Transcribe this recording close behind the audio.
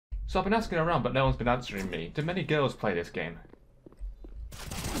So I've been asking around, but no one's been answering me. Do many girls play this game?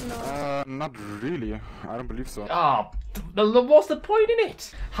 No. Not really. I don't believe so. Ah, what's the point in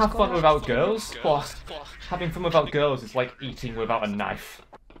it? Have fun without girls? What? Having fun without girls is like eating without a knife.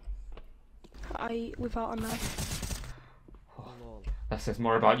 I eat without a knife. Oh, that says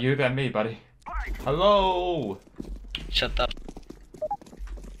more about you than me, buddy. Hello! Shut up.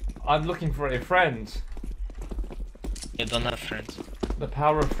 I'm looking for a friend. You don't have friends. The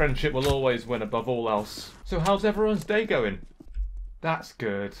power of friendship will always win above all else. So how's everyone's day going? That's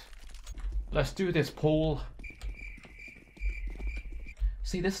good. Let's do this, Paul.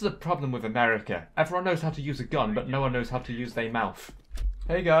 See, this is a problem with America. Everyone knows how to use a gun, but no one knows how to use their mouth.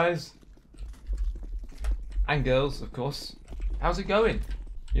 Hey guys. And girls, of course. How's it going?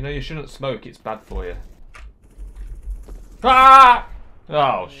 You know you shouldn't smoke, it's bad for you. Ah!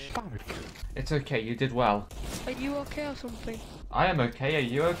 Oh, it's okay, you did well. Are you okay or something? I am okay, are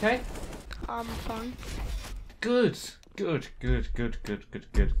you okay? I'm fine. Good. Good.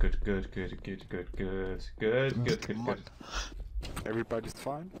 Everybody's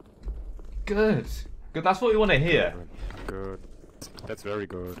fine? Good. That's what we want to hear. Good. That's very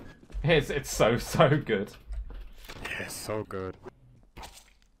good. It's so good. It's so good.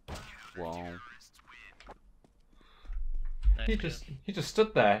 Wow. He just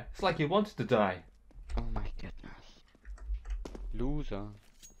stood there. It's like he wanted to die. Oh my goodness. Loser.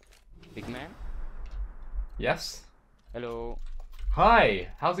 Big man? Yes? Hello. Hi,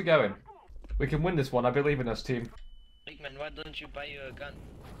 how's it going? We can win this one, I believe in us, team. Big man, why don't you buy you a gun?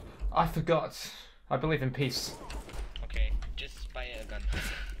 I forgot. I believe in peace. Okay, just buy a gun.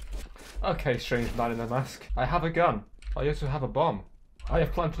 Okay, strange man in a mask. I have a gun. I also have a bomb. I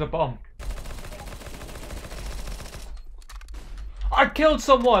have planted a bomb. I killed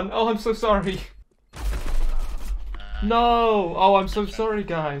someone! Oh, I'm so sorry. No! Oh, I'm so sorry,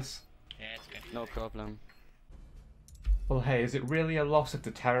 guys. Yeah, it's good. No problem. Well, hey, is it really a loss if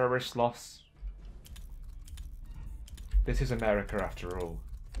the terrorists lost? This is America, after all.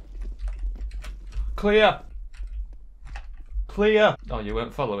 Clear! Clear! Oh, you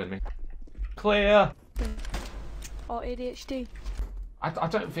weren't following me. Clear! Or ADHD? I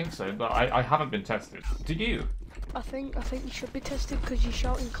don't think so, but I haven't been tested. Do you? I think you should be tested because you're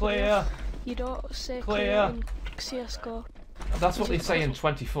shouting Clear! You don't say Clear. in CSGO. That's what they say in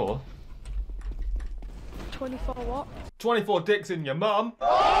 24. 24 what? 24 dicks in your mum!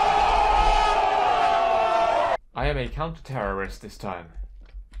 I am a counter-terrorist this time.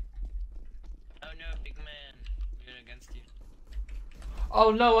 Oh no, big man. We're against you.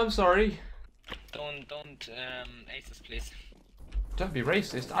 Oh no, I'm sorry. Don't ace us, please. Don't be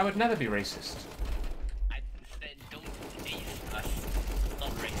racist. I would never be racist. I said don't ace us.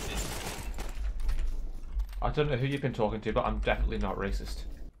 Not racist. I don't know who you've been talking to, but I'm definitely not racist.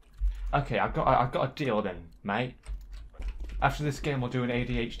 Okay, I've got a deal then, mate. After this game, we'll do an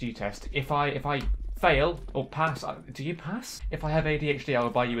ADHD test. If I fail or pass, do you pass? If I have ADHD, I will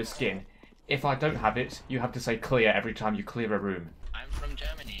buy you a skin. If I don't have it, you have to say clear every time you clear a room. I'm from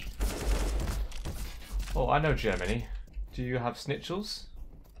Germany. Oh, I know Germany. Do you have schnitzels?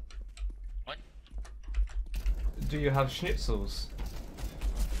 What? Do you have schnitzels?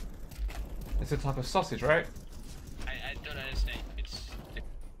 It's a type of sausage, right? I don't understand. It's...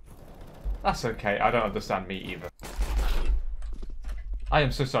 That's okay, I don't understand meat either. I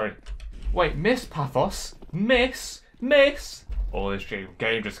am so sorry. Wait, Miss Pathos? Miss? Oh, this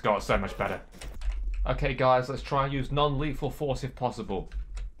game just got so much better. Okay guys, let's try and use non-lethal force if possible.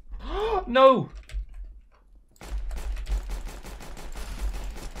 No!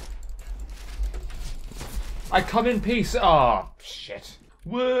 I come in peace. Ah, oh, shit.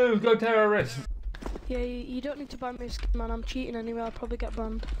 Woo, go terrorists. Yeah, you don't need to buy me a skin, man. I'm cheating anyway. I'll probably get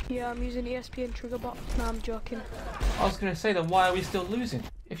banned. Yeah, I'm using ESPN trigger bot. Nah, I'm joking. I was going to say, then why are we still losing?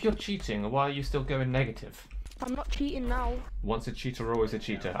 If you're cheating, why are you still going negative? I'm not cheating now. Once a cheater, always a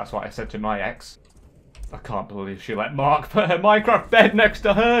cheater. That's what I said to my ex. I can't believe she let Mark put her Minecraft bed next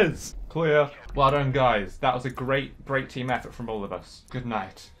to hers. Clear. Well done, guys. That was a great team effort from all of us. Good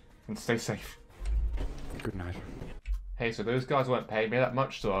night, and stay safe. Good night. Hey, so those guys weren't paying me that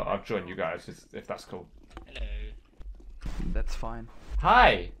much, so I'll join you guys, if that's cool. Hello. That's fine.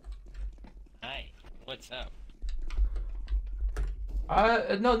 Hi! Hi. What's up?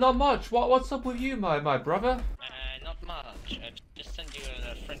 No, not much. What's up with you, my brother? Not much. I just sent you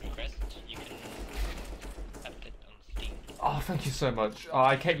a friend request. You can accept it on Steam. Oh, thank you so much.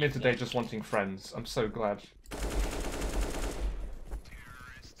 I came in today just wanting friends. I'm so glad.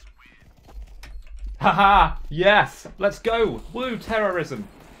 Haha! Yes! Let's go! Woo, terrorism!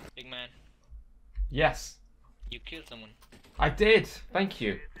 Big man, Yes. you killed someone. I did! Thank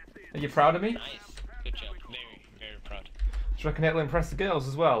you. Are you proud of me? Nice. Good job. Very, very proud. Do you reckon it'll impress the girls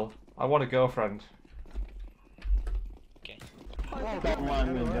as well? I want a girlfriend. Okay.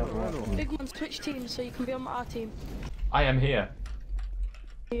 Big man, switch teams so you can be on our team. I am here.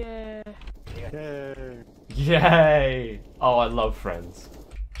 Yeah. Yay. Yay! Oh, I love Friends.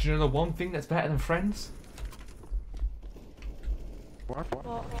 Do you know the one thing that's better than Friends? What?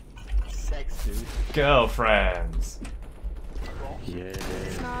 What? Girlfriends. Yeah.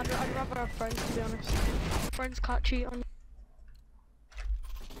 Nah, I'd rather have friends, to be honest. Friends can't cheat on you.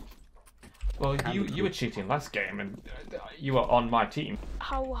 Well, you were cheating last game, and you were on my team.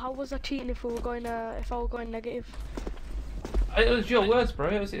 How was I cheating if we were going if I were going negative? It was your words, bro.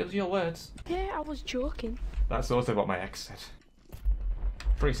 It was your words. Yeah, I was joking. That's also what my ex said.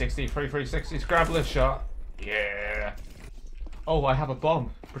 360, free 360, scrabbler shot. Yeah. Oh, I have a bomb.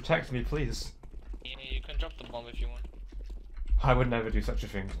 Protect me, please. Yeah, you can drop the bomb if you want. I would never do such a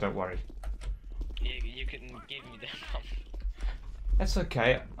thing. Don't worry. Yeah, you can give me the bomb. That's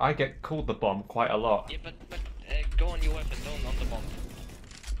okay. I get called the bomb quite a lot. Yeah, but go on your weapon, don't on the bomb.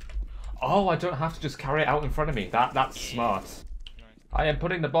 Oh, I don't have to just carry it out in front of me. That's smart. Nice. I am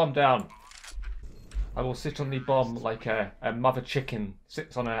putting the bomb down. I will sit on the bomb like a mother chicken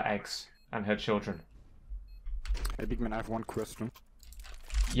sits on her eggs and her children. Hey, big man, I have one question.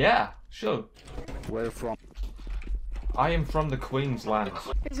 Yeah, sure. Where are you from? I am from the Queensland.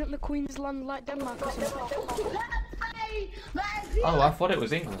 Isn't the Queensland like Denmark or something? Oh, I thought it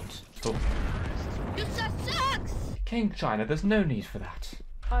was England. Oh. King China, there's no need for that.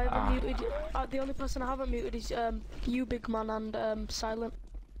 I haven't muted. The only person I haven't muted is you, big man, and Silent.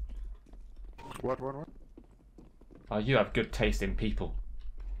 What? Oh, you have good taste in people.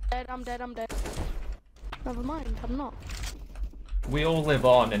 Dead, I'm dead. Never mind, I'm not. We all live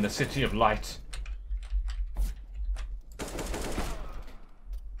on in the City of Light.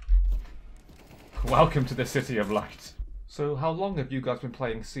 Welcome to the City of Light. So, how long have you guys been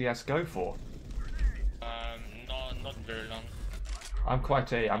playing CS:GO for? Not very long. I'm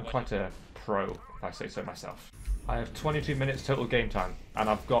quite a pro, if I say so myself. I have 22 minutes total game time, and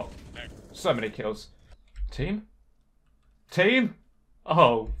I've got so many kills. Team? Team?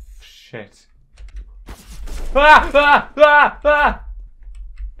 Oh, shit. They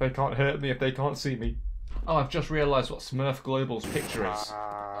can't hurt me if they can't see me. Oh, I've just realised what Smurf Global's picture is.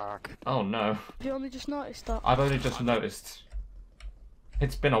 Fuck. Oh no. Have you only just noticed that? I've only just noticed.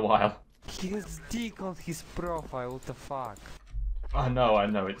 It's been a while. He has dick on his profile, what the fuck? I know,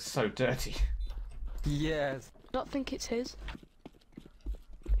 it's so dirty. Yes. I don't think it's his.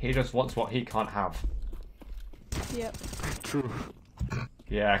 He just wants what he can't have. Yep. True.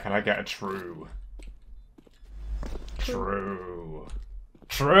 Yeah, can I get a true? True.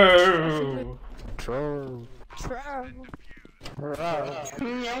 True. True. True. No,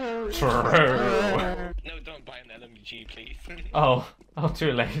 don't buy an LMG, please. Oh,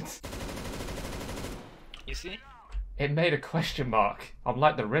 too late. You see? It made a question mark. I'm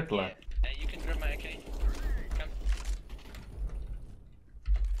like the Riddler. Yeah. You can grab my AK. Come.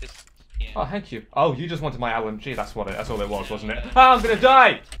 Just, yeah. Oh, thank you. Oh, you just wanted my LMG. That's all it was, wasn't it? Ah, I'm gonna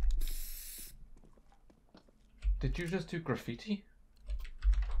die! Did you just do graffiti?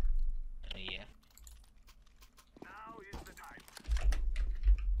 Yeah.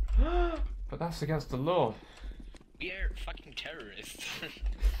 But that's against the law. We are fucking terrorists.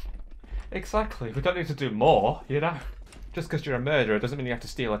 Exactly. We don't need to do more, you know? Just because you're a murderer doesn't mean you have to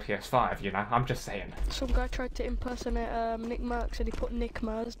steal a PS5, you know? I'm just saying. Some guy tried to impersonate Nick Merckx and he put Nick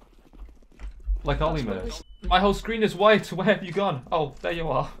Mers. Like Ollie Murs. My whole screen is white. Where have you gone? Oh, there you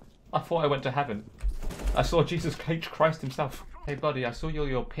are. I thought I went to heaven. I saw Jesus H. Christ himself. Hey, buddy, I saw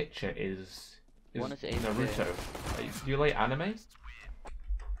your picture is Naruto. Do you like anime?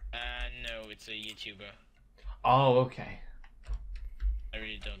 No, it's a YouTuber. Oh, okay. I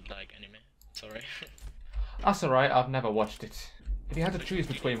really don't like anime. Sorry. That's alright, I've never watched it. If you had to choose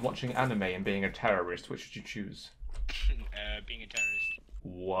between watching anime and being a terrorist, which would you choose? Being a terrorist.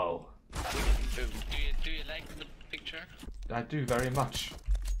 Whoa. Do you like the picture? I do very much.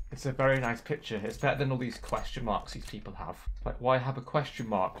 It's a very nice picture. It's better than all these question marks these people have. Like, why have a question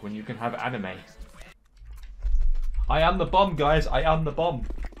mark when you can have anime? I am the bomb, guys. I am the bomb.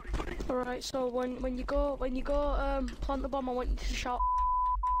 Alright, so when you go plant the bomb, I want you to shout.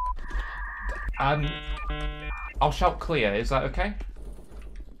 I'll shout clear. Is that okay?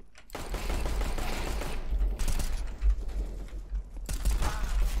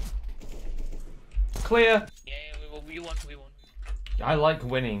 Clear. Yeah, we won. I like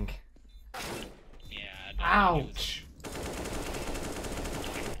winning. Yeah. I don't Ouch.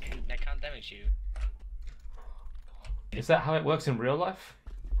 I can't damage you. Is that how it works in real life?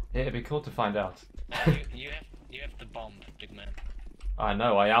 It'd be cool to find out. You have the bomb, big man. I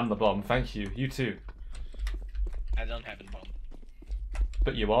know, I am the bomb, thank you. You too. I don't have a bomb.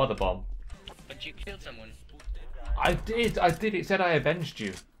 But you are the bomb. But you killed someone. I did, it said I avenged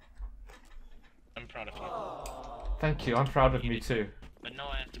you. I'm proud of you. Thank you, I'm proud of me too. But now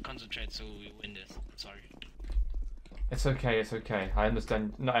I have to concentrate so we win this. Sorry. It's okay. I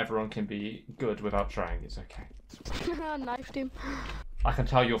understand not everyone can be good without trying, it's okay. Knifed him. I can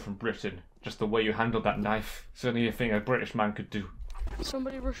tell you're from Britain. Just the way you handled that knife. Certainly a thing a British man could do.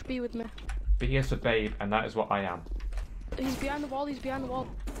 Somebody rush B with me. B is for babe, and that is what I am. He's behind the wall,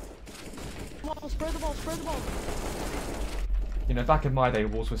 Spray the ball. You know, back in my day,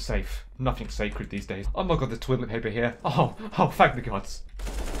 walls were safe. Nothing's sacred these days. Oh my god, there's toilet paper here. Oh, thank the gods.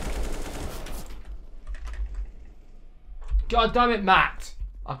 God damn it, Matt!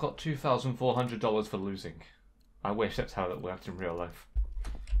 I got $2,400 for losing. I wish that's how that worked in real life.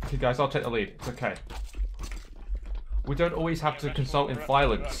 Okay guys, I'll take the lead. It's okay. We don't always have to consult in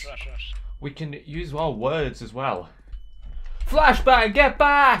violence. Rush. We can use our words as well. Flashbang, get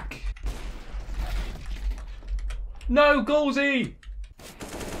back! No, Gallsy!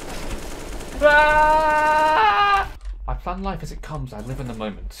 Ah! I plan life as it comes, I live in the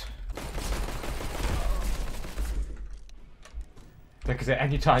moment. Because at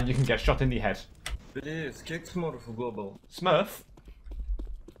any time you can get shot in the head. Please, kick Smurf for Global. Smurf?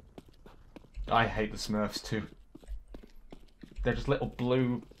 I hate the Smurfs too. They're just little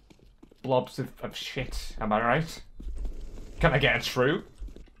blue blobs of shit, am I right? Can I get a true?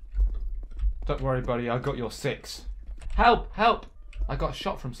 Don't worry buddy, I got your 6. Help! I got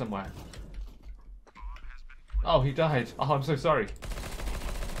shot from somewhere. Oh, he died. Oh, I'm so sorry.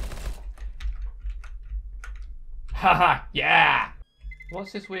 Haha, yeah!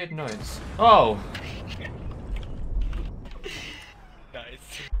 What's this weird noise? Oh! Nice.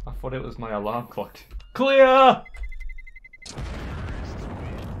 I thought it was my alarm clock. Clear!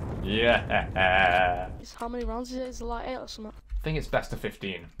 Yeah! How many rounds is it? Is it like 8 or something? I think it's best of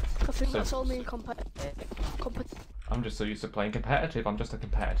 15. I think So- that's only in competitive. I'm just so used to playing competitive, I'm just a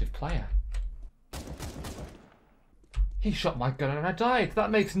competitive player. He shot my gun and I died.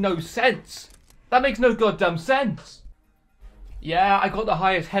 That makes no sense. That makes no goddamn sense. Yeah, I got the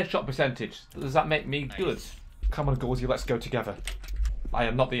highest headshot percentage. Does that make me good? Come on, Gauzy, let's go together. I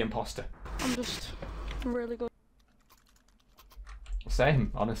am not the imposter. I'm just really good.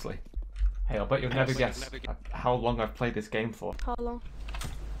 Same, honestly. Hey, I'll bet you'll never guess how long I've played this game for. How long?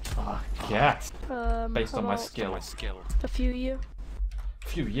 Ah, yes. Based on my about skill. A few years.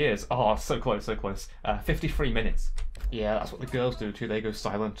 Few years. Oh, so close, so close. 53 minutes. Yeah, that's what the girls do too. They go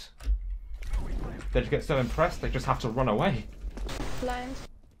silent. They just get so impressed, they just have to run away. Flying.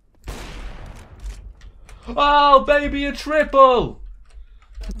 Oh, baby, a triple!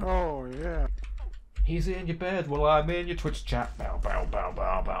 Oh, yeah. He's in your bed while I'm in your Twitch chat. Bow, bow, bow,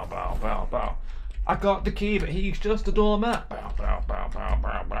 bow, bow, bow, bow, bow. I got the key, but he's just a doormat. Bow, bow, bow, bow,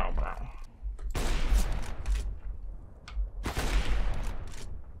 bow, bow, bow.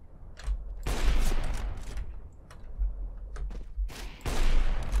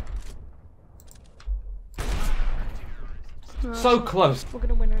 No, So it's not- close. We're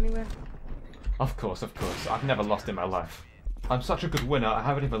gonna win anyway. Of course. I've never lost in my life. I'm such a good winner, I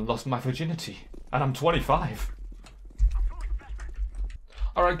haven't even lost my virginity. And I'm 25.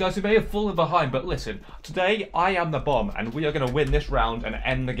 Alright guys, we may have fallen behind, but listen. Today, I am the bomb, and we are going to win this round and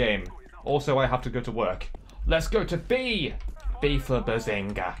end the game. Also, I have to go to work. Let's go to B! B for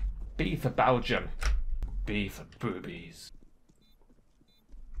Bazinga. B for Belgium. B for boobies.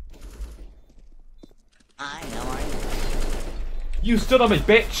 I know I You stood on me,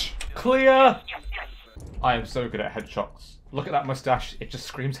 bitch! Clear! I am so good at headshots. Look at that mustache, it just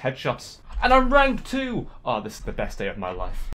screams headshots. And I'm ranked 2! Oh, this is the best day of my life.